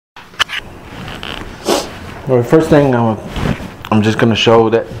Well, the first thing I'm just going to show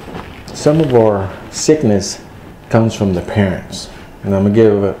that some of our sickness comes from the parents. And I'm going to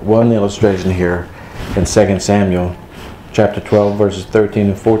give one illustration here in 2 Samuel chapter 12 verses 13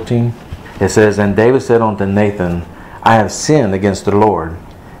 and 14. It says, "And David said unto Nathan, I have sinned against the Lord.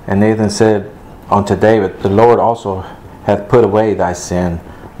 And Nathan said unto David, The Lord also hath put away thy sin.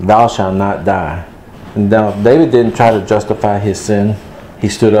 Thou shalt not die." And now David didn't try to justify his sin. He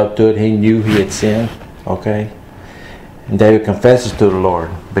stood up to it. He knew he had sinned. Okay? And David confesses to the Lord,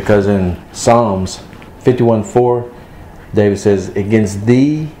 because in Psalms 51:4, David says, "Against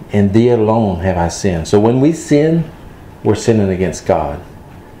thee and thee alone have I sinned." So when we sin, we're sinning against God.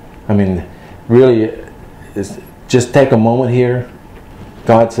 I mean, really, just take a moment here.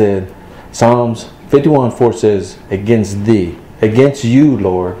 God said, Psalms 51:4 says, "Against thee, against you,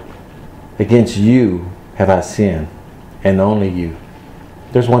 Lord, against you have I sinned, and only you."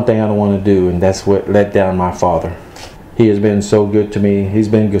 There's one thing I don't want to do, and that's what let down my Father. He has been so good to me. He's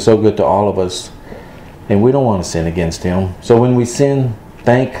been so good to all of us. And we don't want to sin against Him. So when we sin,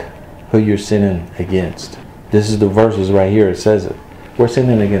 thank who you're sinning against. This is the verses right here. It says it. We're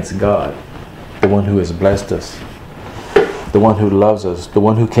sinning against God, the one who has blessed us, the one who loves us, the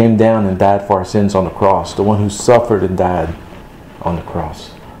one who came down and died for our sins on the cross, the one who suffered and died on the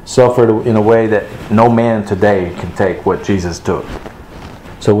cross. Suffered in a way that no man today can take what Jesus took.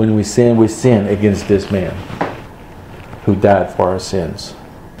 So when we sin against this man who died for our sins.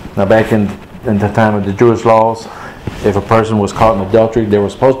 Now back in the time of the Jewish laws, if a person was caught in adultery, they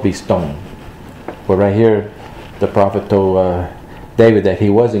were supposed to be stoned. But right here, the prophet told David that he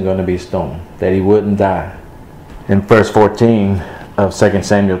wasn't going to be stoned, that he wouldn't die. In verse 14 of 2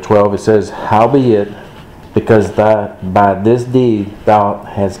 Samuel 12, it says, "Howbeit, because by this deed thou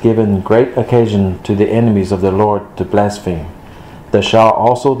hast given great occasion to the enemies of the Lord to blaspheme, the child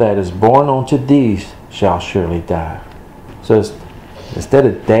also that is born unto thee shall surely die." So instead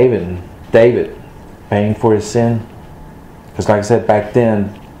of David paying for his sin, because like I said, back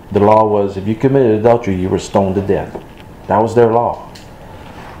then the law was if you committed adultery, you were stoned to death. That was their law.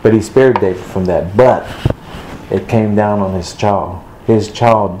 But he spared David from that. But it came down on his child. His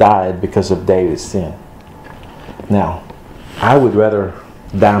child died because of David's sin. Now, I would rather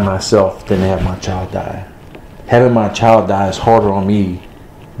die myself than have my child die. Having my child die is harder on me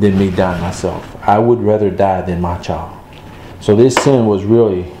than me dying myself. I would rather die than my child. So this sin was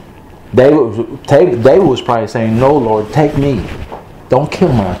really, David was probably saying, "No, Lord, take me. Don't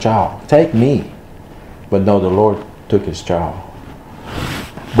kill my child. Take me." But no, the Lord took his child.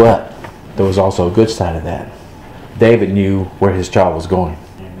 But there was also a good side of that. David knew where his child was going.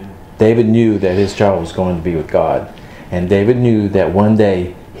 David knew that his child was going to be with God. And David knew that one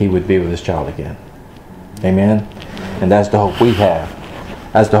day he would be with his child again. Amen? And that's the hope we have.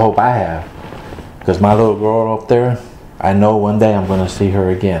 That's the hope I have. Because my little girl up there, I know one day I'm going to see her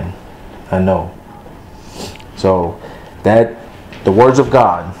again. I know. So that the words of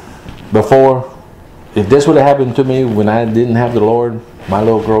God, before, if this would have happened to me when I didn't have the Lord, my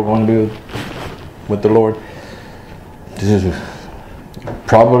little girl going to be with the Lord,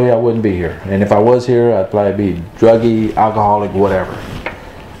 probably I wouldn't be here. And if I was here, I'd probably be druggy, alcoholic, whatever.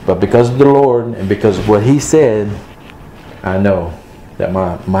 But because of the Lord and because of what He said, I know that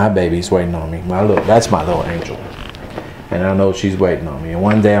my baby's waiting on me. That's my little angel. And I know she's waiting on me. And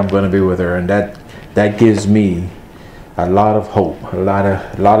one day I'm going to be with her. And that gives me a lot of hope, a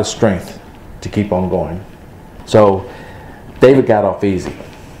lot of strength to keep on going. So David got off easy.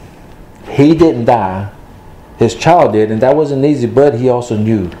 He didn't die. His child did, and that wasn't easy, but he also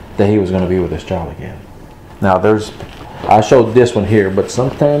knew that he was going to be with his child again. Now I showed this one here, but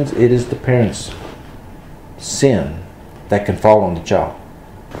sometimes it is the parents' sin that can fall on the child.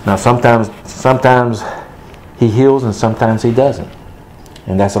 Now sometimes he heals and sometimes he doesn't.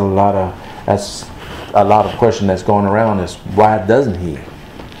 And that's a lot of question that's going around is why doesn't he?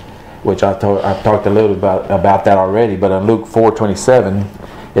 Which I've talked a little about that already, but in Luke 4:27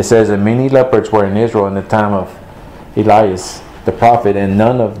 it says that many lepers were in Israel in the time of Elias the prophet, and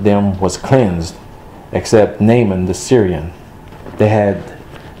none of them was cleansed except Naaman the Syrian. They had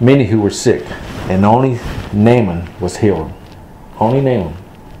many who were sick, and only Naaman was healed. Only Naaman.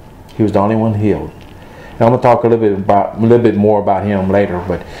 He was the only one healed. And I'm going to talk a little bit more about him later,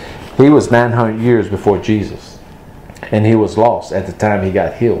 but he was 900 years before Jesus, and he was lost at the time he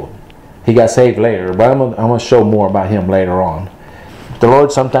got healed. He got saved later, but I'm going to show more about him later on. The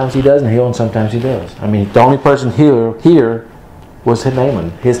Lord, sometimes He doesn't heal and sometimes He does. I mean, the only person here was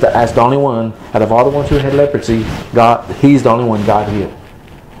Naaman. That's the only one, out of all the ones who had leprosy, he's the only one God healed.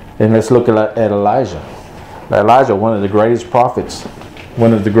 And let's look at Elijah. Elijah, one of the greatest prophets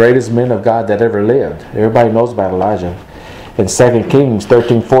one of the greatest men of God that ever lived. Everybody knows about Elijah. In 2 Kings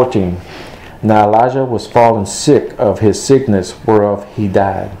 13:14, now Elijah was fallen sick of his sickness whereof he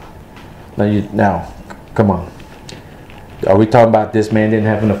died. Now, come on. Are we talking about this man didn't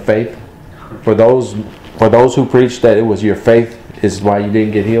have enough faith? For those who preach that it was your faith is why you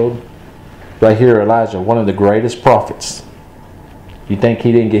didn't get healed. Right here, Elijah, one of the greatest prophets. You think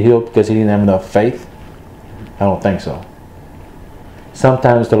he didn't get healed because he didn't have enough faith? I don't think so.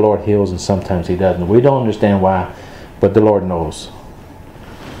 Sometimes the Lord heals and sometimes he doesn't. We don't understand why, but the Lord knows.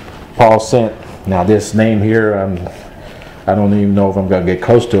 Paul sent, now this name here, I don't even know if I'm going to get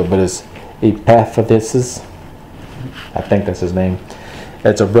close to it, but it's Epaphroditus. I think that's his name.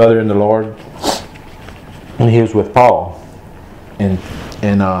 It's a brother in the Lord. And he was with Paul in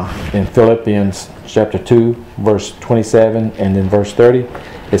Philippians chapter 2, verse 27, and in verse 30.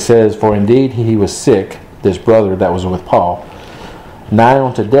 It says, for indeed he was sick, this brother that was with Paul, nigh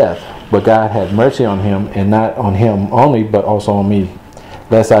unto death, but God had mercy on him, and not on him only, but also on me,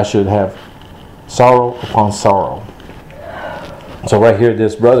 lest I should have sorrow upon sorrow. So right here,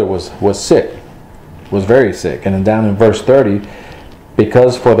 this brother was sick, was very sick. And then down in verse 30,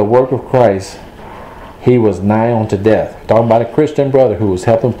 because for the work of Christ, he was nigh unto death. Talking about a Christian brother who was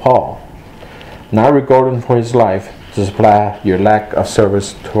helping Paul, not regarding for his life to supply your lack of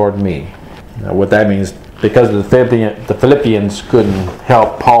service toward me. Now, what that means, because the Philippians couldn't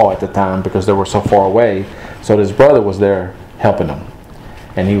help Paul at the time because they were so far away, so this brother was there helping him.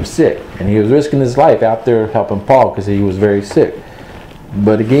 And he was sick, and he was risking his life out there helping Paul because he was very sick.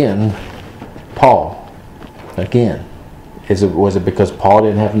 But again, Paul, was it because Paul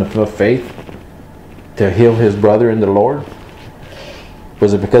didn't have enough faith to heal his brother in the Lord?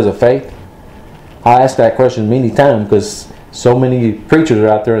 Was it because of faith? I asked that question many times because so many preachers are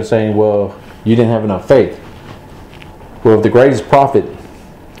out there saying, well, you didn't have enough faith. Well, if the greatest prophet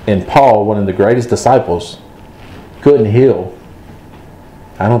and Paul, one of the greatest disciples, couldn't heal,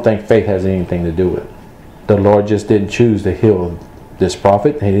 I don't think faith has anything to do with it. The Lord just didn't choose to heal this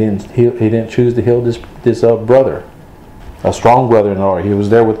prophet. He didn't choose to heal this brother, a strong brother in the Lord. He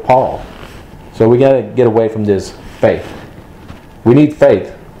was there with Paul. So we got to get away from this faith. We need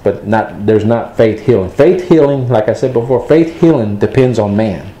faith, but there's not faith healing. Faith healing, like I said before, faith healing depends on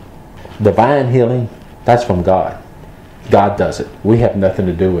man. Divine healing, that's from God. God does it. We have nothing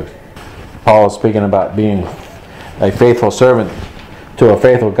to do with it. Paul is speaking about being a faithful servant to a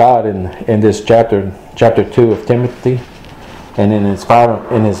faithful God in this chapter 2 of Timothy. And in his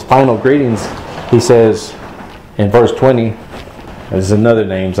final greetings, he says in verse 20, there's another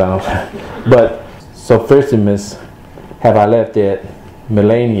names I don't, but Sophistimus have I left at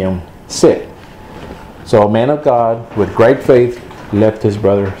Millennium sick. So a man of God with great faith left his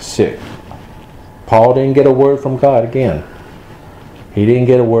brother sick. Paul didn't get a word from God again. He didn't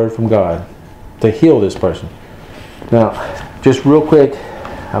get a word from God to heal this person. Now, just real quick,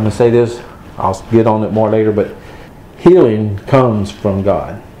 I'm going to say this. I'll get on it more later, but healing comes from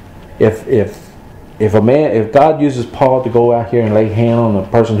God. If God uses Paul to go out here and lay hand on a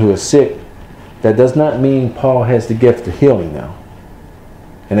person who is sick, that does not mean Paul has the gift of healing now.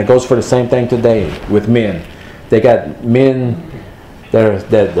 And it goes for the same thing today with men. They got men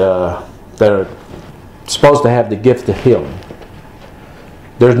that are supposed to have the gift of healing.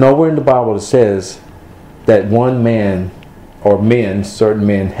 There's nowhere in the Bible that says that one man or certain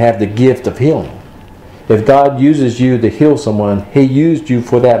men have the gift of healing. If God uses you to heal someone, He used you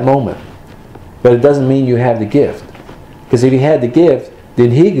for that moment. But it doesn't mean you have the gift. Because if He had the gift,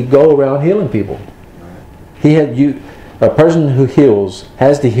 then He could go around healing people. A person who heals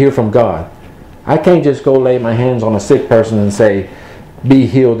has to hear from God. I can't just go lay my hands on a sick person and say, be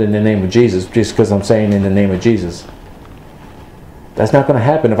healed in the name of Jesus, just because I'm saying in the name of Jesus. That's not going to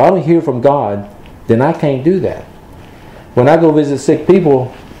happen. If I don't hear from God, then I can't do that. When I go visit sick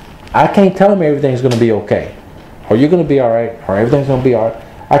people, I can't tell them everything's going to be okay, or you're going to be all right, or everything's going to be all right.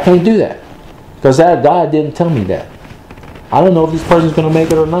 I can't do that because God didn't tell me that. I don't know if this person's going to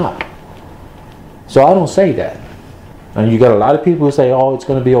make it or not. So I don't say that. And you got a lot of people who say, oh, it's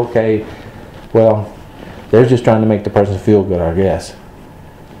going to be okay. Well, they're just trying to make the person feel good, I guess.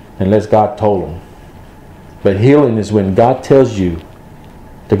 Unless God told them. But healing is when God tells you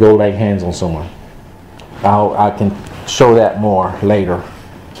to go lay hands on someone. I can show that more later.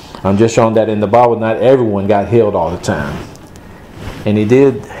 I'm just showing that in the Bible, not everyone got healed all the time. And He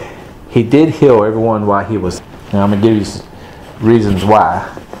did heal everyone while He was. Now I'm going to give you reasons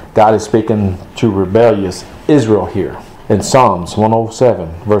why. God is speaking to rebellious Israel here. In Psalms 107,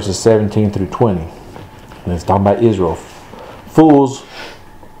 verses 17 through 20. And it's talking about Israel. Fools,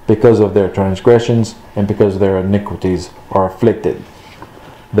 because of their transgressions and because of their iniquities, are afflicted.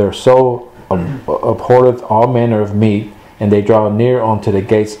 Their soul abhorreth all manner of meat, and they draw near unto the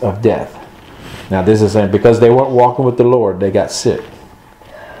gates of death. Now this is saying, because they weren't walking with the Lord, they got sick.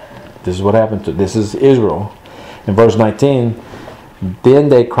 This is what happened to, this is Israel. In verse 19, then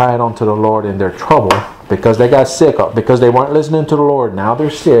they cried unto the Lord in their trouble, because they got sick, because they weren't listening to the Lord. Now they're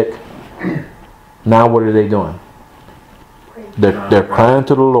sick. Now what are they doing? They're crying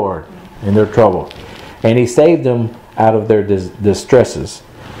to the Lord in their trouble. And He saved them out of their distresses.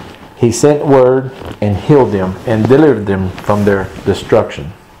 He sent word and healed them and delivered them from their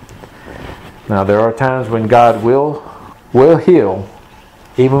destruction. Now there are times when God will heal,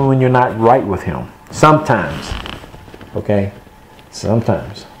 even when you're not right with Him. Sometimes. Okay?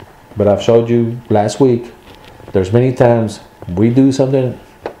 Sometimes. But I've showed you last week, there's many times we do something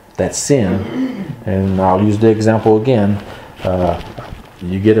that's sin. And I'll use the example again.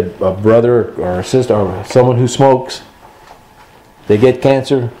 You get a brother or a sister or someone who smokes. They get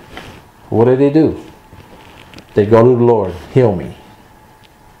cancer. What do? They go to the Lord. Heal me.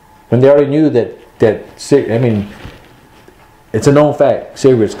 When they already knew that I mean, it's a known fact,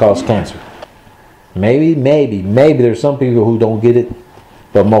 cigarettes cause cancer. Maybe there's some people who don't get it,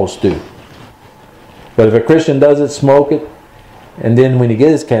 but most do. But if a Christian does it, smoke it, and then when he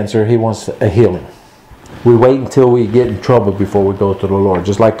gets cancer, he wants a healing. We wait until we get in trouble before we go to the Lord,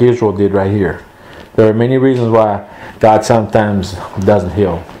 just like Israel did right here. There are many reasons why God sometimes doesn't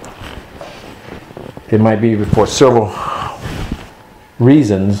heal. It might be for several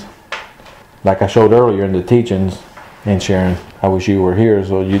reasons, like I showed earlier in the teachings. And Sharon, I wish you were here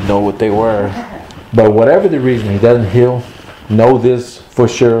so you'd know what they were. But whatever the reason He doesn't heal, know this for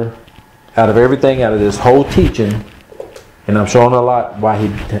sure. Out of everything, out of this whole teaching, and I'm showing a lot why He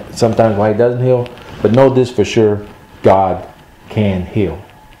doesn't heal, but know this for sure: God can heal.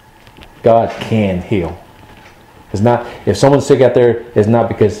 God can heal. It's not, if someone's sick out there, it's not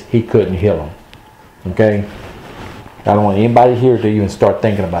because He couldn't heal them. Okay? I don't want anybody here to even start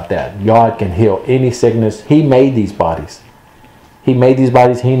thinking about that. God can heal any sickness. He made these bodies. He made these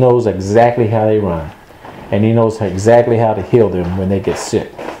bodies. He knows exactly how they run. And He knows exactly how to heal them when they get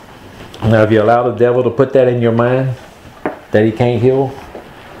sick. Now, if you allow the devil to put that in your mind, that he can't heal,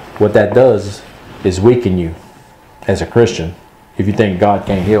 what that does is weaken you as a Christian. If you think God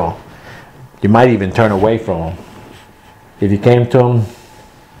can't heal, you might even turn away from Him. If you came to Him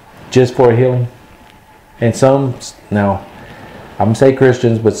just for a healing, and some, now, I'm going to say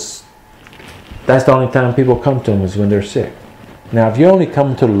Christians, but that's the only time people come to Him is when they're sick. Now, if you only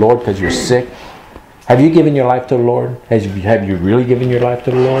come to the Lord because you're sick, have you given your life to the Lord? Have you really given your life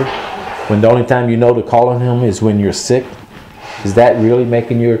to the Lord? When the only time you know to call on Him is when you're sick? Is that really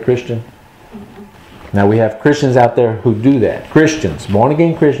making you a Christian? Now, we have Christians out there who do that. Christians,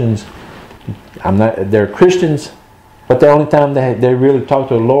 born-again Christians. They're Christians, but the only time they really talk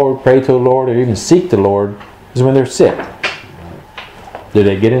to the Lord, pray to the Lord, or even seek the Lord is when they're sick. Do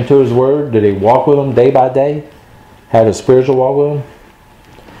they get into His Word? Do they walk with Him day by day? Have a spiritual walk with Him?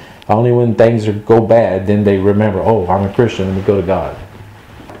 Only when things go bad, then they remember, oh, I'm a Christian, let me go to God.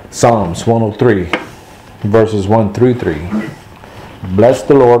 Psalms 103, verses 1 through 3. Bless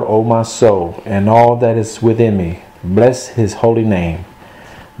the Lord, O my soul, and all that is within me. Bless His holy name.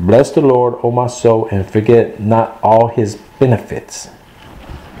 Bless the Lord, O my soul, and forget not all His benefits.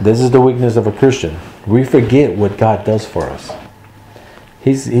 This is the weakness of a Christian. We forget what God does for us.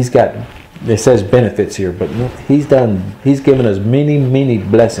 He's got, it says benefits here, but He's given us many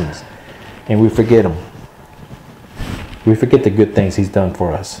blessings, and we forget them. We forget the good things He's done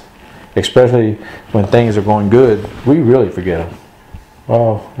for us. Especially when things are going good, we really forget them.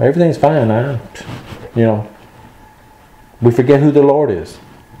 Oh, everything's fine. We forget who the Lord is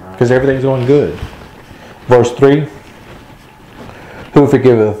because everything's going good. Verse 3, who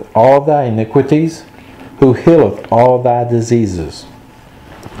forgiveth all thy iniquities, who healeth all thy diseases.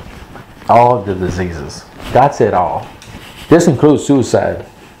 All the diseases. God said all. This includes suicide.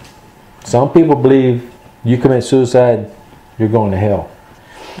 Some people believe you commit suicide, you're going to hell.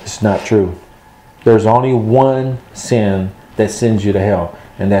 It's not true. There's only one sin that sends you to hell,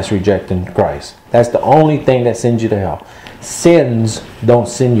 and that's rejecting Christ. That's the only thing that sends you to hell. Sins don't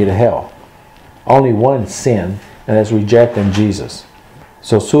send you to hell. Only one sin, and that's rejecting Jesus.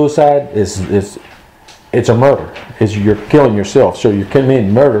 So suicide it's a murder. You're killing yourself. So you're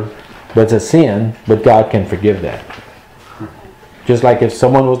committing murder, but it's a sin, but God can forgive that. Just like if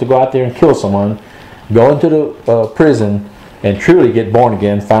someone was to go out there and kill someone, go into the prison and truly get born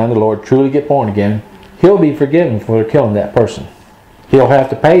again, find the Lord, truly get born again, he'll be forgiven for killing that person. He'll have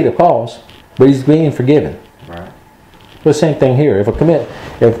to pay the cost, but he's being forgiven. Right. The same thing here. If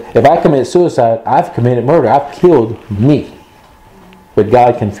I commit suicide, I've committed murder. I've killed me. but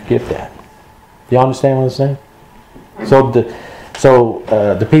God can forgive that. You understand what I'm saying? So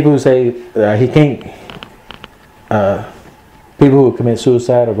the people who say he can't, people who commit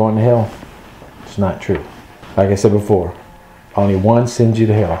suicide are going to hell, it's not true. Like I said before, only one sends you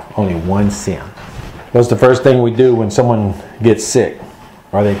to hell. Only one sin. What's the first thing we do when someone gets sick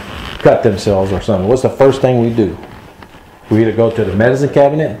or they cut themselves or something? What's the first thing we do? We either go to the medicine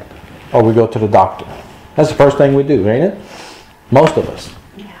cabinet or we go to the doctor. That's the first thing we do, ain't it? Most of us.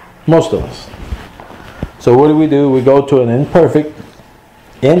 Most of us. So what do? We go to an imperfect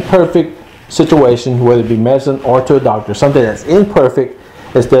situation, whether it be medicine or to a doctor, something that's imperfect,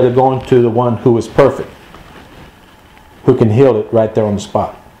 instead of going to the one who is perfect, who can heal it right there on the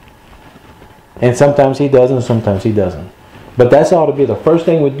spot. And sometimes he does and sometimes he doesn't. But that's ought to be the first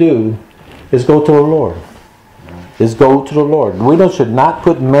thing we do, is go to the Lord. Is go to the Lord. We should not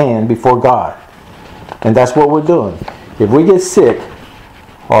put man before God. And that's what we're doing. If we get sick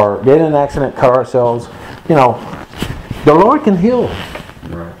or get in an accident, cut ourselves, you know, the Lord can heal.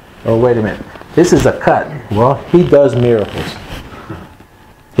 Right. Oh, wait a minute. This is a cut. Well, he does miracles.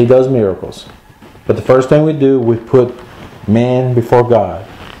 He does miracles. But the first thing we do, we put man before God.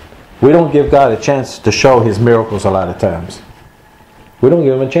 We don't give God a chance to show his miracles a lot of times. We don't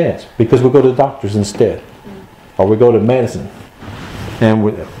give him a chance because we go to doctors instead. Or we go to medicine. And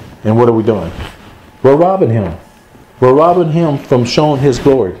what are we doing? We're robbing him. We're robbing him from showing his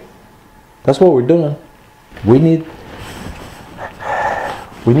glory. That's what we're doing. We need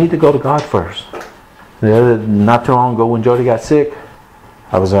to go to God first. Not too long ago when Jody got sick,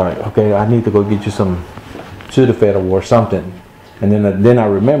 I was like, okay, I need to go get you some Sudafed or something. And then I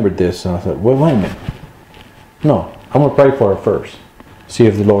remembered this, and I said, well, wait a minute. No, I'm going to pray for her first. See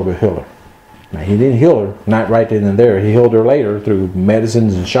if the Lord will heal her. Now, he didn't heal her, not right then and there. He healed her later through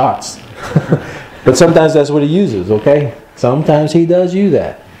medicines and shots. But sometimes that's what he uses, okay? Sometimes he does use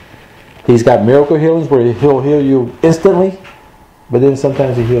that. He's got miracle healings where he'll heal you instantly, but then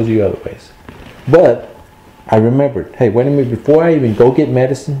sometimes he heals you other ways. But I remembered, hey, wait a minute, before I even go get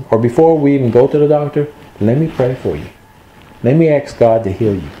medicine, or before we even go to the doctor, let me pray for you. Let me ask God to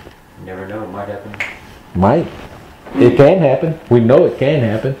heal you. You never know, it might happen. Might. It can happen. We know it can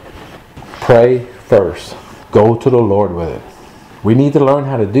happen. Pray first. Go to the Lord with it. We need to learn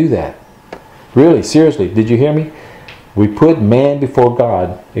how to do that. Really, seriously, did you hear me? We put man before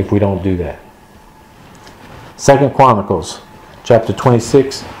God if we don't do that. 2 Chronicles chapter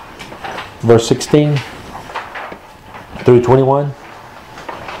 26, verse 16 through 21.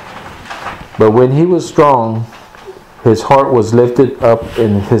 But when he was strong, his heart was lifted up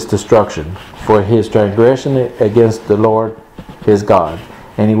in his destruction, for his transgression against the Lord his God.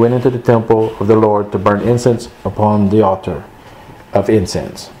 And he went into the temple of the Lord to burn incense upon the altar of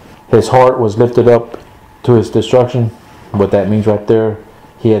incense. His heart was lifted up to his destruction. What that means right there,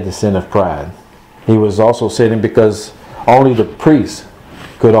 he had the sin of pride. He was also sinning because only the priests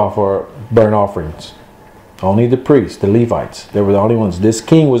could offer burnt offerings. Only the priests, the Levites, they were the only ones. This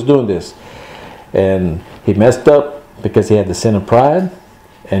king was doing this. And he messed up because he had the sin of pride.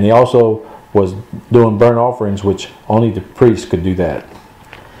 And he also was doing burnt offerings, which only the priests could do that.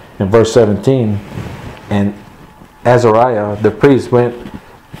 In verse 17, and Azariah, the priest, went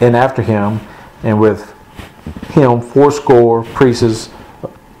in after him, and with him 80 priests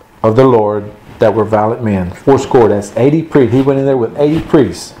of the Lord that were valiant men. 80, that's 80 priests. He went in there with 80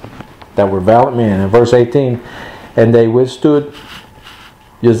 priests that were valiant men. In verse 18, and they withstood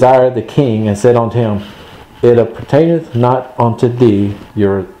Uzziah the king, and said unto him, it appertaineth not unto thee,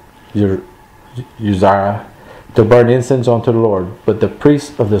 your Uzziah, to burn incense unto the Lord, but the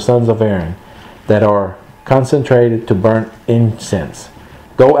priests of the sons of Aaron, that are consecrated to burn incense.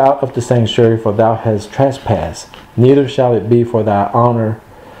 Go out of the sanctuary, for thou hast trespassed, neither shall it be for thy honor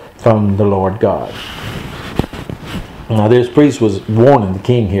from the Lord God. Now this priest was warning the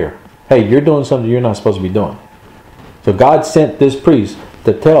king here. Hey, you're doing something you're not supposed to be doing. So God sent this priest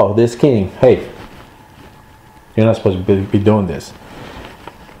to tell this king, hey, you're not supposed to be doing this.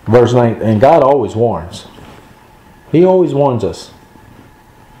 Verse 9, and God always warns. He always warns us.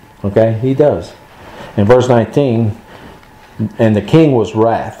 Okay, he does. In verse 19, and the king was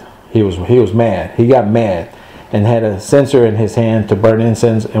wrath. He was mad. He got mad and had a censer in his hand to burn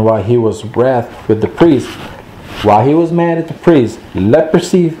incense. And while he was wrath with the priest, while he was mad at the priest,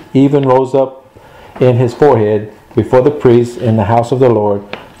 leprosy even rose up in his forehead before the priest in the house of the Lord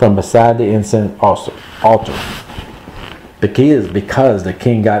from beside the incense altar. The key is because the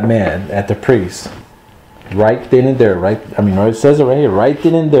king got mad at the priest. Right then and there, it says it right here, right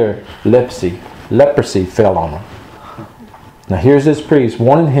then and there, leprosy fell on him. Now here's this priest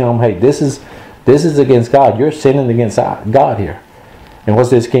warning him, hey, this is against God. You're sinning against God here. And what's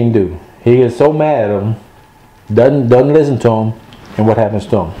this king do? He is so mad at him, doesn't listen to him, and what happens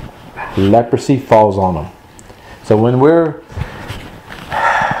to him? Leprosy falls on him. So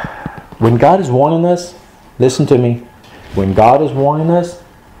when God is warning us, listen to me. When God is warning us,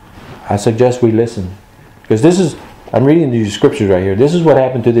 I suggest we listen. Because I'm reading these scriptures right here. This is what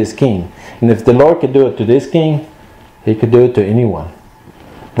happened to this king. And if the Lord could do it to this king, He could do it to anyone.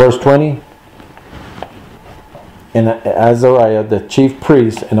 Verse 20. And Azariah, the chief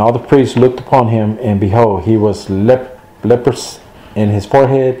priest, and all the priests looked upon him, and behold, he was leprous in his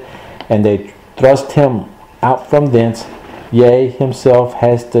forehead, and they thrust him out from thence. Yea, himself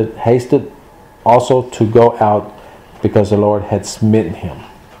hasted also to go out, because the Lord had smitten him.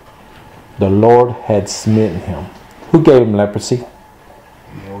 The Lord had smitten him. Who gave him leprosy?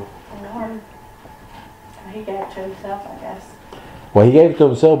 The Lord. He gave it to himself, I guess. Well, he gave it to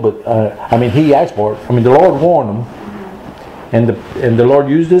himself, but he asked for it. The Lord warned him, and the Lord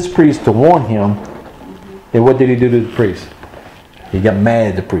used this priest to warn him. And what did He do to the priest? He got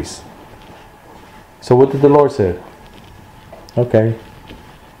mad at the priest. So what did the Lord say? Okay,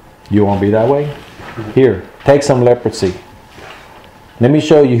 you want to be that way? Here, take some leprosy. Let me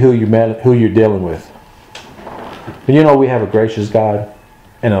show you who you're dealing with. And you know we have a gracious God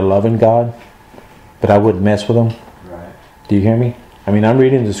and a loving God, but I wouldn't mess with Him. Right. Do you hear me? I'm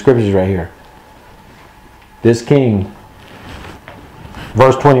reading the scriptures right here. This king,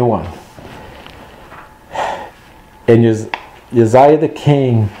 verse 21. And Uzziah the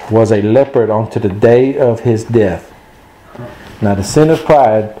king was a leopard unto the day of his death. Now the sin of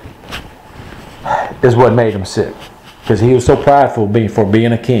pride is what made him sick. Because he was so prideful for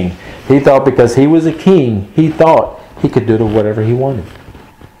being a king. He thought because he was a king, he thought he could do whatever he wanted.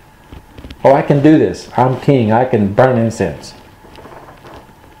 Oh, I can do this. I'm king. I can burn incense.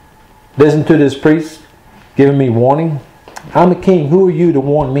 Listen to this priest giving me warning. I'm a king. Who are you to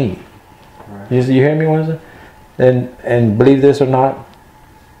warn me? Right. You hear me? What is it? And believe this or not,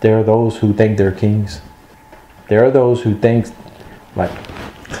 there are those who think they're kings. There are those who think like,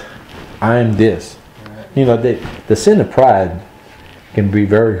 I'm this. Right. The sin of pride can be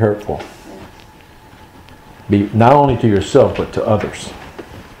very hurtful. Not only to yourself, but to others.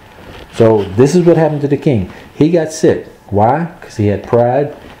 So this is what happened to the king. He got sick. Why? Because he had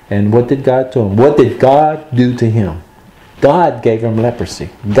pride. And what did God do to him? What did God do to him? God gave him leprosy.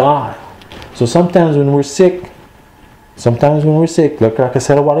 God. So sometimes when we're sick, look, like I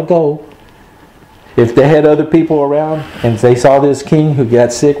said a while ago, if they had other people around and they saw this king who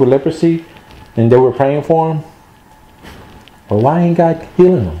got sick with leprosy and they were praying for him, well, why ain't God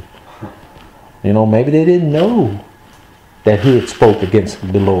healing him? Maybe they didn't know that he had spoke against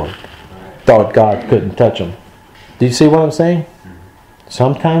the Lord. Thought God couldn't touch him. Do you see what I'm saying?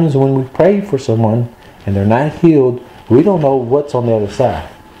 Sometimes when we pray for someone and they're not healed, we don't know what's on the other side.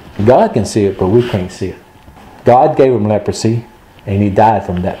 God can see it, but we can't see it. God gave him leprosy, and he died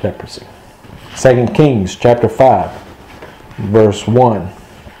from that leprosy. 2 Kings chapter 5, verse 1,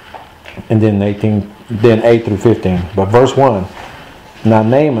 and then 8 through 15. But verse 1, now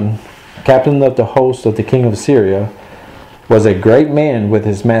Naaman, captain of the host of the king of Syria, was a great man with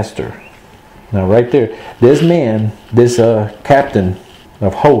his master. Now right there, this man, this captain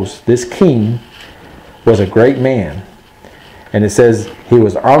of hosts, this king, was a great man. And it says he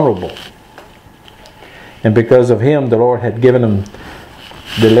was honorable. And because of him, the Lord had given him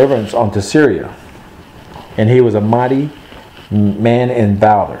deliverance unto Syria. And he was a mighty man in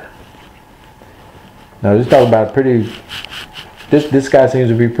valor. Now let's talk about this guy seems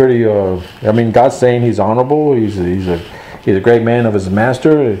to be pretty, God's saying he's honorable. He's a great man of his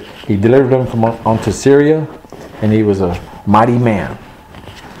master. He delivered him from unto Syria. And he was a mighty man.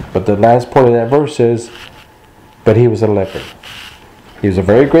 But the last part of that verse says, but he was a leper. He was a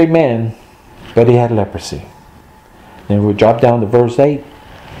very great man, but he had leprosy. Then we drop down to verse 8.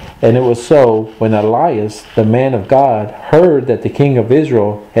 And it was so, when Elias, the man of God, heard that the king of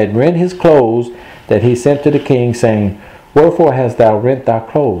Israel had rent his clothes, that he sent to the king, saying, wherefore hast thou rent thy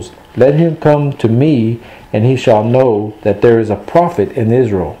clothes? Let him come to me, and he shall know that there is a prophet in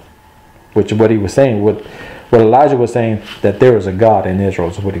Israel. Which is what he was saying. What Elijah was saying, that there is a God in Israel,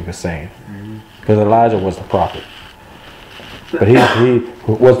 is what he was saying. Because Elijah was the prophet. But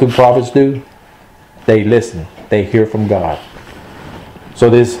what do prophets do? They listen. They hear from God. So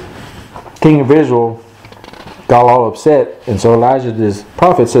this king of Israel got all upset. And so Elijah, this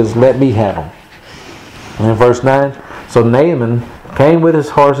prophet, says, let me have him. And in verse 9, so Naaman came with his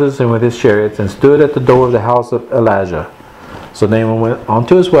horses and with his chariots and stood at the door of the house of Elijah. So Naaman went on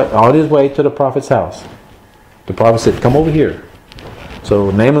his way to the prophet's house. The prophet said, come over here.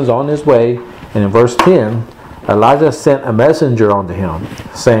 So Naaman's on his way. And in verse 10, Elijah sent a messenger unto him,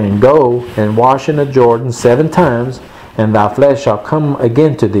 saying, Go and wash in the Jordan 7 times, and thy flesh shall come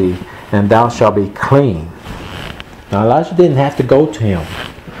again to thee, and thou shalt be clean. Now Elijah didn't have to go to him.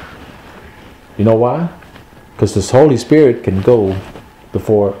 You know why? Because the Holy Spirit can go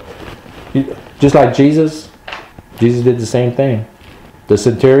before. Just like Jesus. Jesus did the same thing. The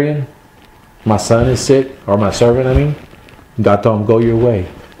centurion, my son is sick, or my servant, I mean. God told him, go your way.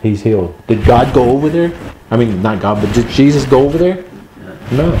 He's healed. Did God go over there? I mean, not God, but did Jesus go over there?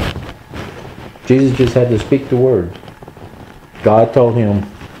 No. Jesus just had to speak the word. God told him.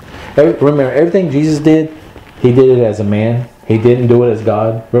 Remember, everything Jesus did, he did it as a man. He didn't do it as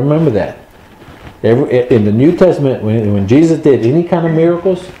God. Remember that. In the New Testament, when Jesus did any kind of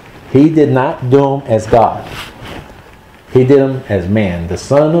miracles, he did not do them as God. He did them as man, the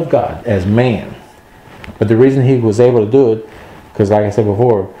Son of God, as man. But the reason he was able to do it, because like I said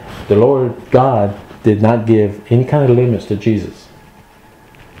before, the Lord God did not give any kind of limits to Jesus.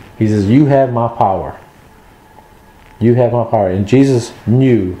 He says, you have my power. You have my power. And Jesus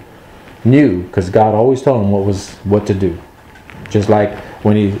knew, because God always told him what to do. Just like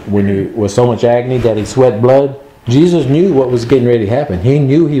when he was so much agony that he sweat blood, Jesus knew what was getting ready to happen. He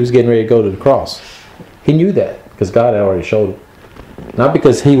knew he was getting ready to go to the cross. He knew that because God had already showed it. Not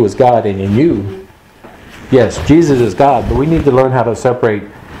because he was God and he knew. Yes, Jesus is God, but we need to learn how to separate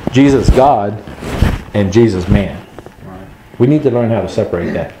Jesus God and Jesus man. We need to learn how to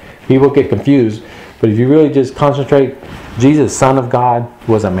separate that. People get confused, but if you really just concentrate, Jesus, Son of God,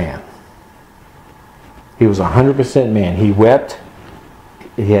 was a man. He was 100% man. He wept.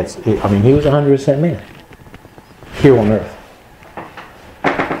 He was 100% man here on earth.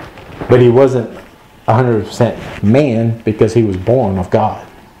 But he wasn't 100% man because he was born of God.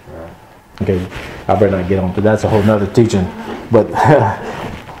 Okay, I better not get on to that. That's a whole nother teaching. But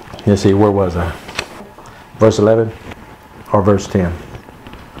let's see, where was I? Verse 11 or verse 10?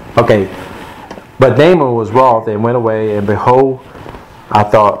 Okay, but Naaman was wroth and went away, and behold, I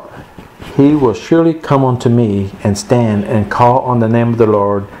thought, he will surely come unto me and stand and call on the name of the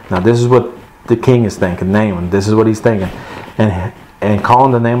Lord. Now this is what the king is thinking, Naaman. This is what he's thinking. And call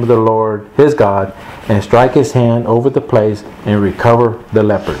on the name of the Lord, his God, and strike his hand over the place and recover the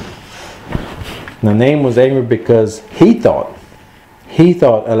leopard. Now Naaman was angry because he thought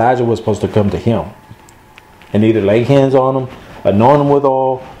Elijah was supposed to come to him and either lay hands on him, anoint him with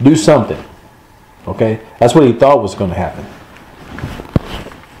oil, do something. Okay? That's what he thought was going to happen.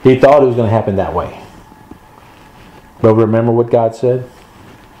 He thought it was going to happen that way. But remember what God said?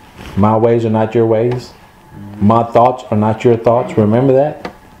 My ways are not your ways. My thoughts are not your thoughts. Remember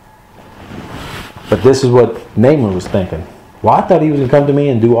that? But this is what Naaman was thinking. Well, I thought he was going to come to me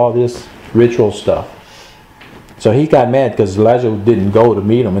and do all this ritual stuff. So he got mad because Elijah didn't go to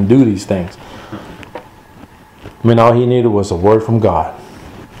meet him and do these things. I mean, all he needed was a word from God.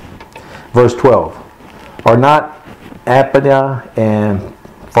 Verse 12. Are not Apidah and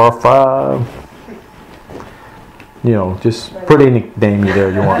Pharpar, just put any name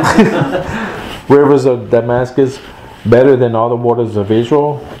there you want. Rivers of Damascus, better than all the waters of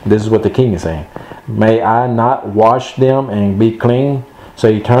Israel? This is what the king is saying. May I not wash them and be clean?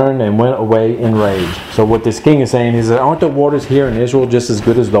 So he turned and went away in rage. So what this king is saying is that aren't the waters here in Israel just as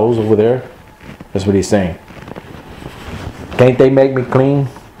good as those over there? That's what he's saying. Can't they make me clean?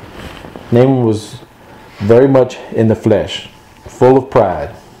 Naaman was very much in the flesh, full of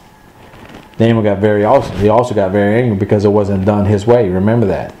pride. Naaman he also got very angry because it wasn't done his way. Remember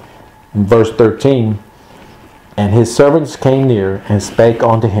that. In verse 13, and his servants came near and spake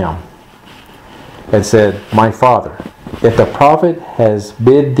unto him and said, My father, if the prophet has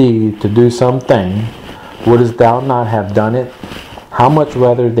bid thee to do something, wouldest thou not have done it? How much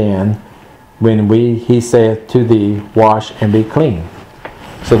rather then when he saith to thee, Wash and be clean?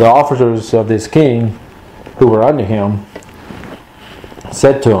 So the officers of this king who were under him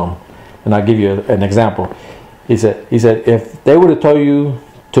said to him, and I'll give you an example. He said, if they would have told you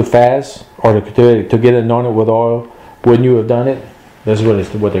to fast or to get anointed with oil, wouldn't you have done it? That's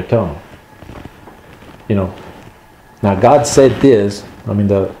what they're telling him. Now God said this.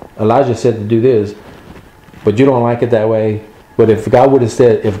 Elijah said to do this, but you don't like it that way. But if God would have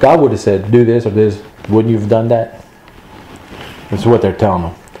said, do this or this, wouldn't you have done that? That's what they're telling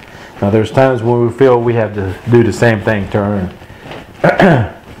him. Now there's times when we feel we have to do the same thing to earn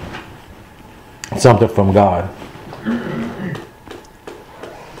something from God.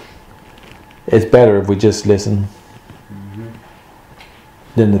 It's better if we just listen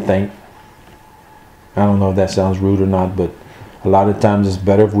than to think. I don't know if that sounds rude or not, but a lot of times it's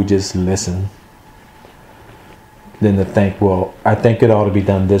better if we just listen than to think, well, I think it ought to be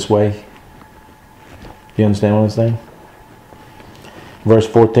done this way. You understand what I'm saying? Verse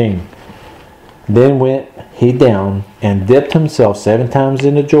 14. Then went he down and dipped himself 7 times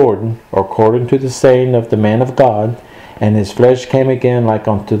in the Jordan, according to the saying of the man of God, and his flesh came again like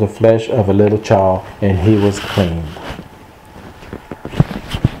unto the flesh of a little child, and he was clean.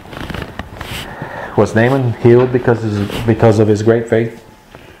 Was Naaman healed because of his great faith?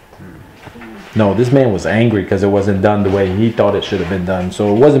 No, this man was angry because it wasn't done the way he thought it should have been done.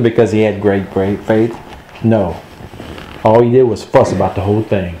 So it wasn't because he had great faith. No. All he did was fuss about the whole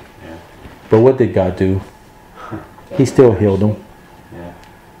thing. But what did God do? He still healed him.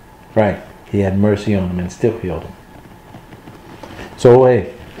 Right. He had mercy on him and still healed him. So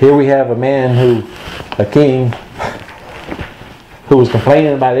hey, here we have a king, who was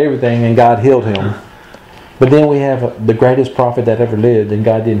complaining about everything, and God healed him. But then we have the greatest prophet that ever lived, and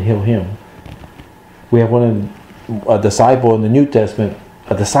God didn't heal him. We have a disciple in the New Testament,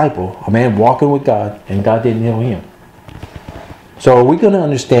 a man walking with God, and God didn't heal him. So are we going to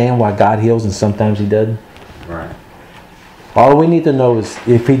understand why God heals and sometimes he doesn't? Right. All we need to know is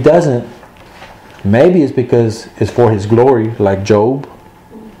if he doesn't, maybe it's because it's for his glory, like Job.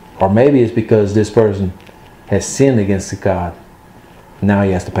 Or maybe it's because this person has sinned against God. Now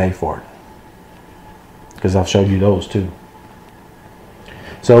he has to pay for it. Because I've showed you those too.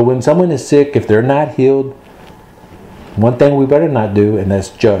 So when someone is sick, if they're not healed, one thing we better not do, and that's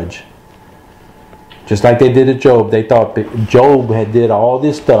judge. Just like they did to Job. They thought that Job had did all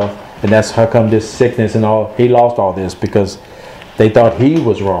this stuff, and that's how come this sickness and all, he lost all this, because they thought he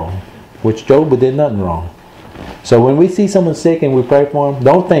was wrong, which Job did nothing wrong. So when we see someone sick and we pray for them,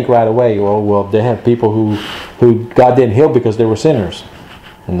 don't think right away, oh well, they have people who God didn't heal because they were sinners.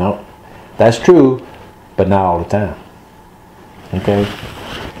 No, that's true, but not all the time. Okay?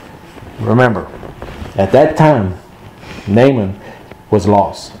 Remember, at that time, Naaman was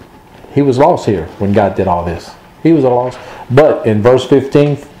lost. He was lost here when God did all this. He was lost. But in verse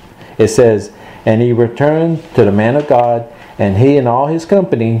 15, it says, and he returned to the man of God, and he and all his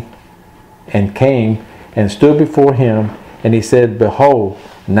company, and came and stood before him, and he said, behold,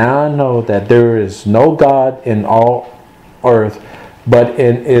 now I know that there is no God in all earth but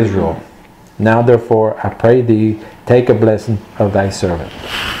in Israel. Now therefore I pray thee, take a blessing of thy servant.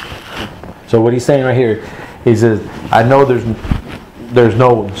 So what he's saying right here, he says, I know there's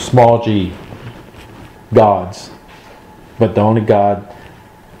no small g gods, but the only God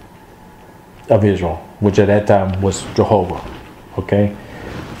of Israel, which at that time was Jehovah. Okay?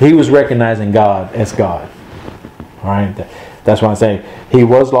 He was recognizing God as God. Alright? That's why I'm saying he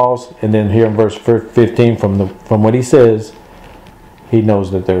was lost, and then here in verse 15 from what he says, he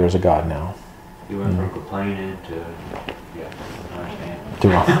knows that there is a God now. He went from complaining to understand.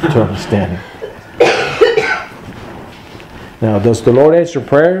 To understanding. Now, does the Lord answer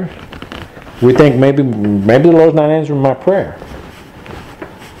prayer? We think maybe the Lord's not answering my prayer.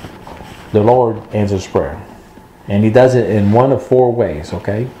 The Lord answers prayer. And he does it in one of 4 ways,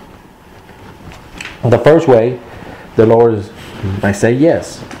 okay? The first way, the Lord might say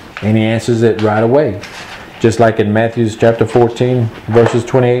yes. And he answers it right away. Just like in Matthew chapter 14, verses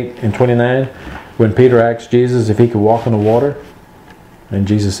 28 and 29, when Peter asked Jesus if he could walk on the water. And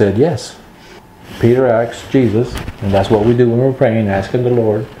Jesus said yes. Peter asked Jesus, and that's what we do when we're praying, asking the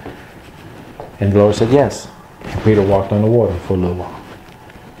Lord. And the Lord said yes. And Peter walked on the water for a little while.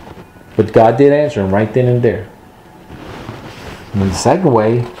 But God did answer him right then and there. And the second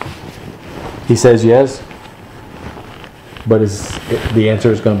way, he says yes, but the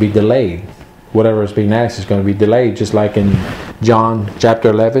answer is going to be delayed. Whatever is being asked is going to be delayed, just like in John chapter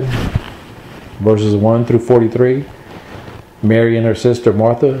 11, verses 1 through 43. Mary and her sister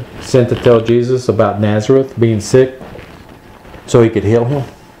Martha sent to tell Jesus about Nazareth being sick so he could heal him.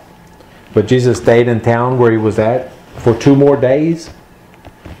 But Jesus stayed in town where he was at for 2 more days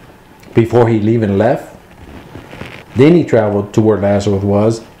before he even left. Then he traveled to where Lazarus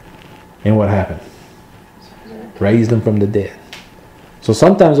was, and what happened? Raised him from the dead. So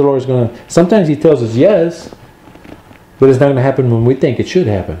sometimes the Lord is sometimes he tells us yes, but it's not going to happen when we think it should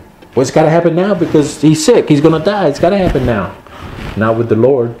happen. Well, it's got to happen now because he's sick. He's going to die. It's got to happen now. Not with the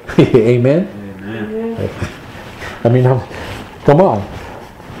Lord. Amen? Amen. I mean, come on.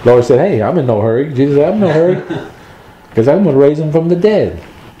 Lord said, hey, I'm in no hurry. Jesus said, I'm in no hurry. Because I'm going to raise him from the dead.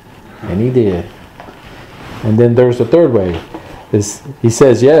 And he did. And then there's the third way. He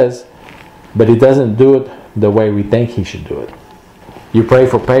says yes, but he doesn't do it the way we think he should do it. You pray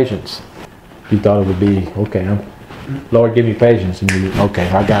for patience. You thought it would be, okay, Lord, give me patience. And you, okay,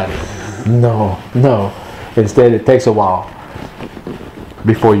 I got it. No. Instead, it takes a while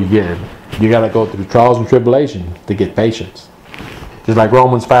before you get it. You got to go through trials and tribulation to get patience. Just like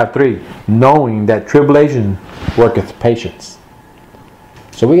Romans 5:3, knowing that tribulation worketh patience.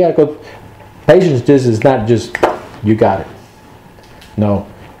 So we gotta go. Patience just is not just you got it. No,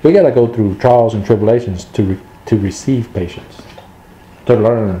 we gotta go through trials and tribulations to receive patience, to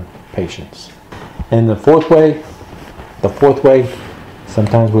learn patience. And the fourth way,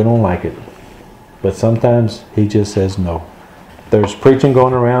 sometimes we don't like it, but sometimes he just says no. There's preaching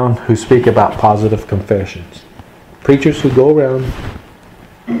going around who speak about positive confessions. Preachers who go around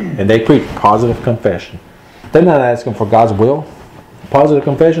and they preach positive confession. They're not asking for God's will. Positive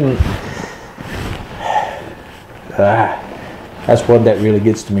confession, that's one that really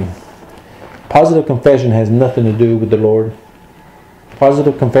gets to me. Positive confession has nothing to do with the Lord.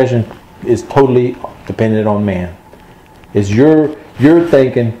 Positive confession is totally dependent on man. It's your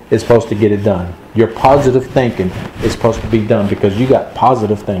thinking is supposed to get it done. Your positive thinking is supposed to be done because you got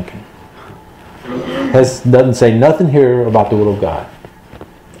positive thinking. Doesn't say nothing here about the will of God.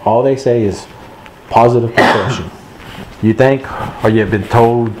 All they say is positive confession. You think, or you've been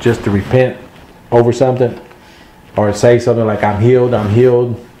told just to repent over something, or say something like I'm healed,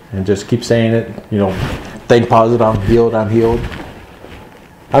 and just keep saying it. Think positive, I'm healed.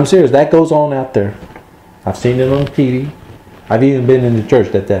 I'm serious. That goes on out there. I've seen it on TV. I've even been in the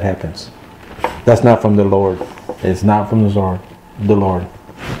church that happens. That's not from the Lord. It's not from the Lord.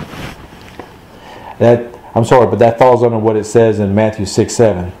 I'm sorry, but that falls under what it says in Matthew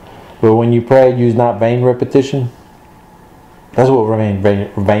 6:7. But when you pray, use not vain repetition. That's what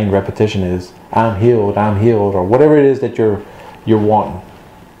vain repetition is. I'm healed, or whatever it is that you're wanting.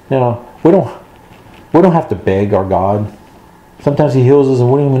 We don't have to beg our God. Sometimes He heals us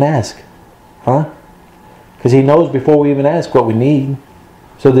and we don't even ask, because He knows before we even ask what we need.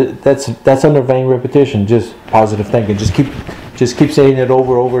 So that's under vain repetition, just positive thinking. Just keep saying it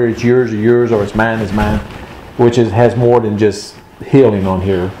over. It's yours, or it's mine, which has more than just healing on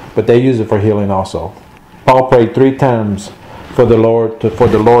here. But they use it for healing also. Paul prayed 3 times for the Lord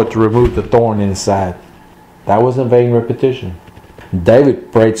to remove the thorn in his side. That wasn't vain repetition.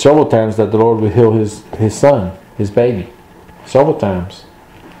 David prayed several times that the Lord would heal his son, his baby. Several times.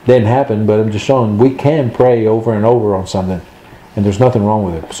 Didn't happen, but I'm just showing we can pray over and over on something, and there's nothing wrong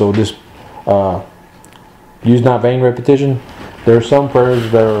with it. So this use not vain repetition. There are some prayers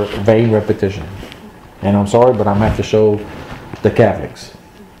that are vain repetition, and I'm sorry, but I'm going to have to show the Catholics.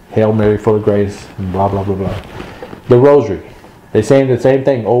 Hail Mary, full of grace, and blah blah blah blah. The Rosary. They say the same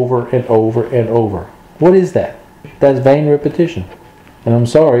thing over and over and over. What is that? That's vain repetition. And I'm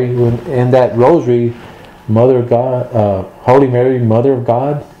sorry, in that Rosary, Mother of God, Holy Mary, Mother of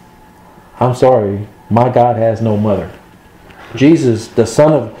God, I'm sorry, my God has no mother. Jesus, the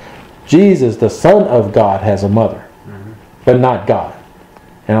Son of God, has a mother, but not God.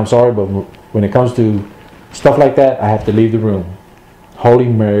 And I'm sorry, but when it comes to stuff like that, I have to leave the room. Holy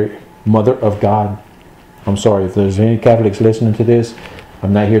Mary, Mother of God. I'm sorry if there's any Catholics listening to this.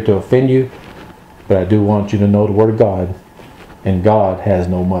 I'm not here to offend you, but I do want you to know the Word of God, and God has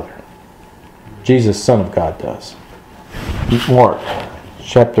no mother. Jesus, Son of God, does. Mark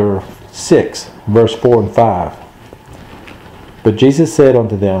chapter 6, verse 4 and 5. But Jesus said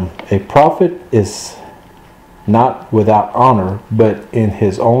unto them, a prophet is not without honor, but in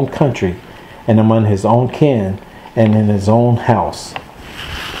his own country, and among his own kin, and in his own house.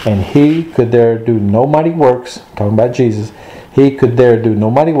 And he could there do no mighty works, talking about Jesus, he could there do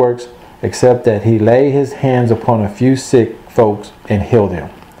no mighty works, except that he lay his hands upon a few sick folks and heal them.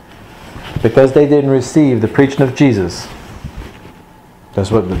 Because they didn't receive the preaching of Jesus.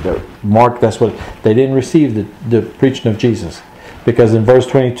 That's what they didn't receive the preaching of Jesus. Because in verse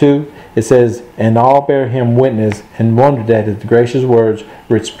 22 it says, and all bare him witness and wondered at his gracious words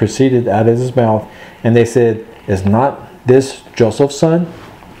which proceeded out of his mouth. And they said, is not this Joseph's son?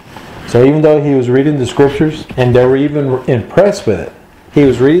 So even though he was reading the scriptures and they were even impressed with it. He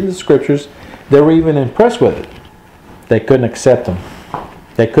was reading the scriptures, they were even impressed with it. They couldn't accept him.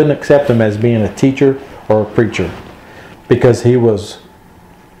 They couldn't accept him as being a teacher or a preacher. Because he was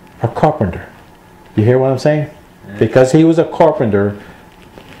a carpenter. You hear what I'm saying? Because he was a carpenter,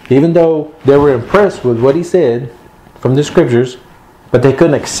 even though they were impressed with what he said from the scriptures, but they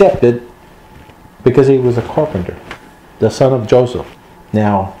couldn't accept it because he was a carpenter, the son of Joseph.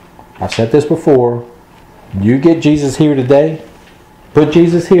 Now, I've said this before, you get Jesus here today, put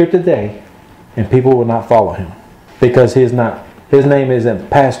Jesus here today, and people will not follow him. Because his name isn't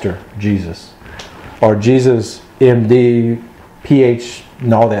Pastor Jesus, or Jesus MD, PH,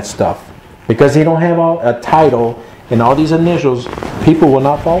 and all that stuff. Because he don't have a title and all these initials, people will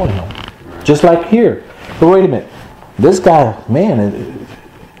not follow him. Just like here. But wait a minute. This guy, man,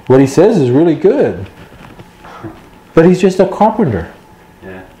 what he says is really good. But he's just a carpenter.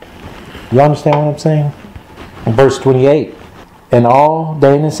 Yeah. You understand what I'm saying? In verse 28. And all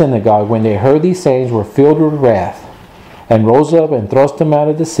they in the synagogue, when they heard these sayings, were filled with wrath, and rose up and thrust him out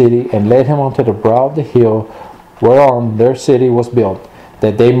of the city, and led him onto the brow of the hill whereon their city was built,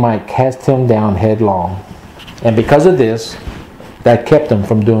 that they might cast him down headlong. And because of this, that kept him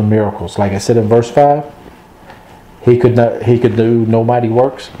from doing miracles. Like I said in verse 5, he could do no mighty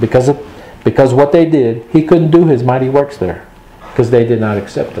works. Because what they did, he couldn't do his mighty works there, because they did not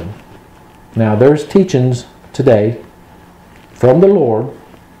accept him. Now there's teachings today from the Lord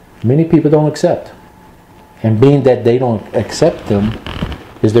many people don't accept. And being that they don't accept them,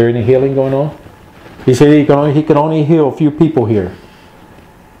 is there any healing going on? He said he could only heal a few people here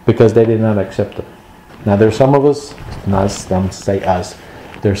because they did not accept them. Now there's some of us, don't say us,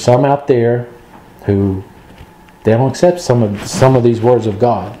 there's some out there who they don't accept some of these words of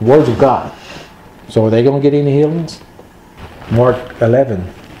God. Words of God. So are they going to get any healings? Mark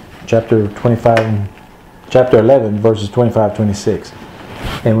 11, chapter 11, verses 25-26.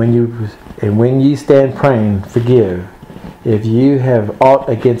 And when ye stand praying, forgive, if you have aught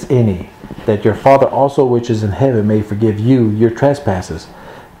against any, that your Father also which is in heaven may forgive you your trespasses.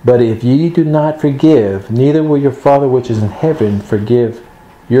 But if ye do not forgive, neither will your Father which is in heaven forgive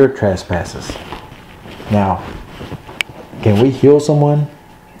your trespasses. Now, can we heal someone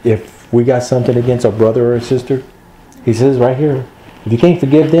if we got something against a brother or a sister? He says right here, if you can't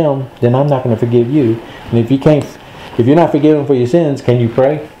forgive them, then I'm not going to forgive you. And if you're not forgiven for your sins, can you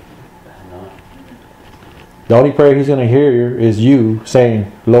pray? No. The only prayer he's going to hear is you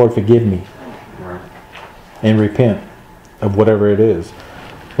saying, Lord, forgive me. Right. And repent of whatever it is.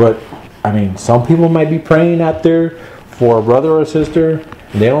 But, I mean, some people might be praying out there for a brother or a sister,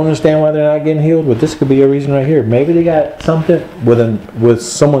 and they don't understand why they're not getting healed. But this could be a reason right here. Maybe they got something with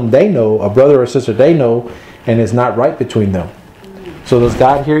someone they know, a brother or sister they know, and it's not right between them. So does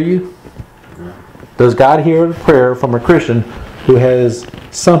God hear you? Does God hear a prayer from a Christian who has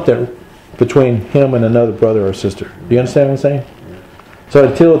something between him and another brother or sister? Do you understand what I'm saying? So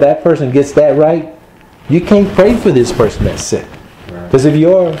until that person gets that right, you can't pray for this person that's sick. Because if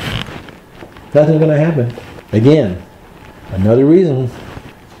you are, nothing's going to happen. Again, another reason,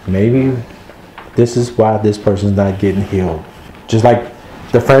 maybe this is why this person's not getting healed. Just like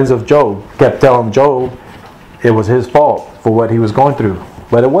the friends of Job kept telling Job it was his fault for what he was going through.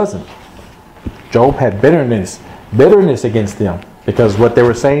 But it wasn't. Job had bitterness against them. Because what they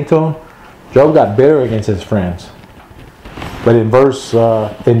were saying to him, Job got bitter against his friends. But in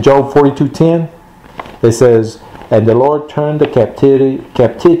Job 42:10, it says, and the Lord turned the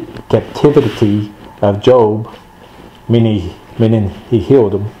captivity of Job, meaning he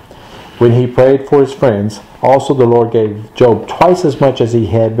healed him. When he prayed for his friends, also the Lord gave Job twice as much as he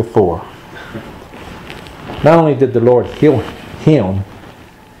had before. Not only did the Lord heal him,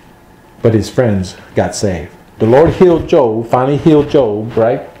 but his friends got saved. The Lord healed Job, finally healed Job,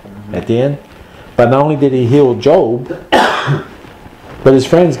 right? At the end. But not only did he heal Job, but his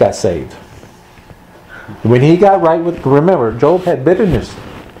friends got saved. When he got right with, remember, Job had bitterness.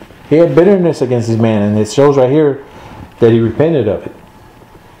 He had bitterness against his man, and it shows right here that he repented of it.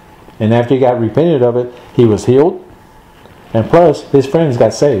 And after he got repented of it, he was healed, and plus his friends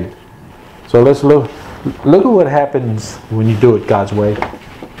got saved. So let's look at what happens when you do it God's way.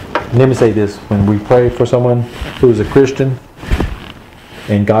 Let me say this: when we pray for someone who is a Christian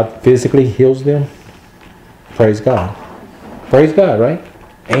and God physically heals them, praise God. Praise God, right?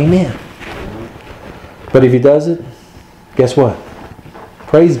 Amen. But if he does it, guess what?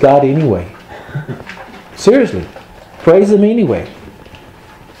 Praise God anyway. Seriously. Praise him anyway.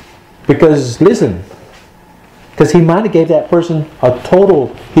 Because, listen, because he might have gave that person a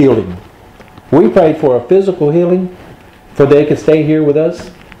total healing. We prayed for a physical healing so they could stay here with us.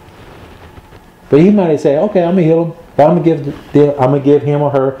 But he might have said, okay, I'm going to heal him. But I'm going to give him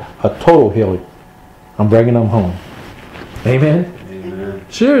or her a total healing. I'm bringing them home. Amen? Amen.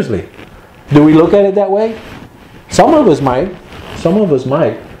 Seriously. Do we look at it that way? Some of us might. Some of us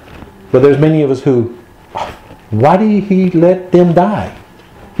might. But there's many of us who, why did he let them die?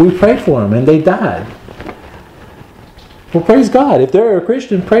 We prayed for them and they died. Well, praise God. If they're a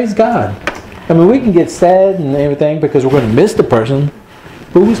Christian, praise God. I mean, we can get sad and everything because we're going to miss the person.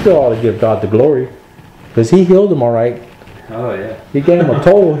 But we still ought to give God the glory. Because he healed them all right. Oh, yeah. He gave them a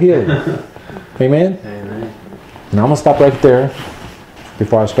total healing. Amen? Amen. Now I'm going to stop right there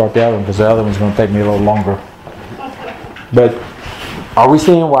before I start the other one, because the other one's going to take me a little longer. But are we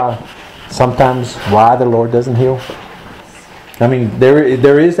seeing sometimes why the Lord doesn't heal? I mean,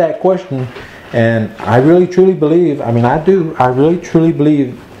 there is that question, and I really truly believe, I really truly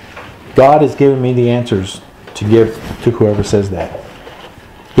believe God has given me the answers to give to whoever says that.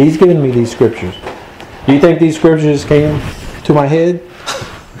 He's given me these scriptures. Do you think these scriptures came to my head?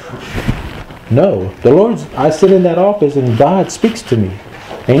 No. The Lord's, I sit in that office and God speaks to me.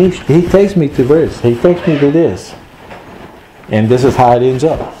 And He takes me to this. He takes me to this. And this is how it ends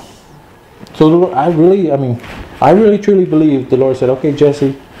up. So I really truly believe the Lord said, okay,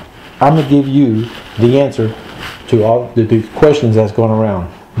 Jesse, I'm going to give you the answer to all the questions that's going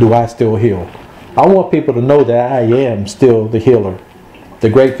around. Do I still heal? I want people to know that I am still the healer, the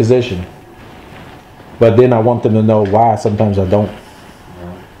great physician. But then I want them to know why sometimes I don't.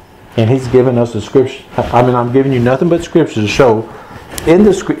 And He's given us the scripture. I'm giving you nothing but scripture to show in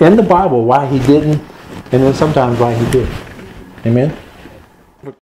the Bible why He didn't, and then sometimes why He did. Amen.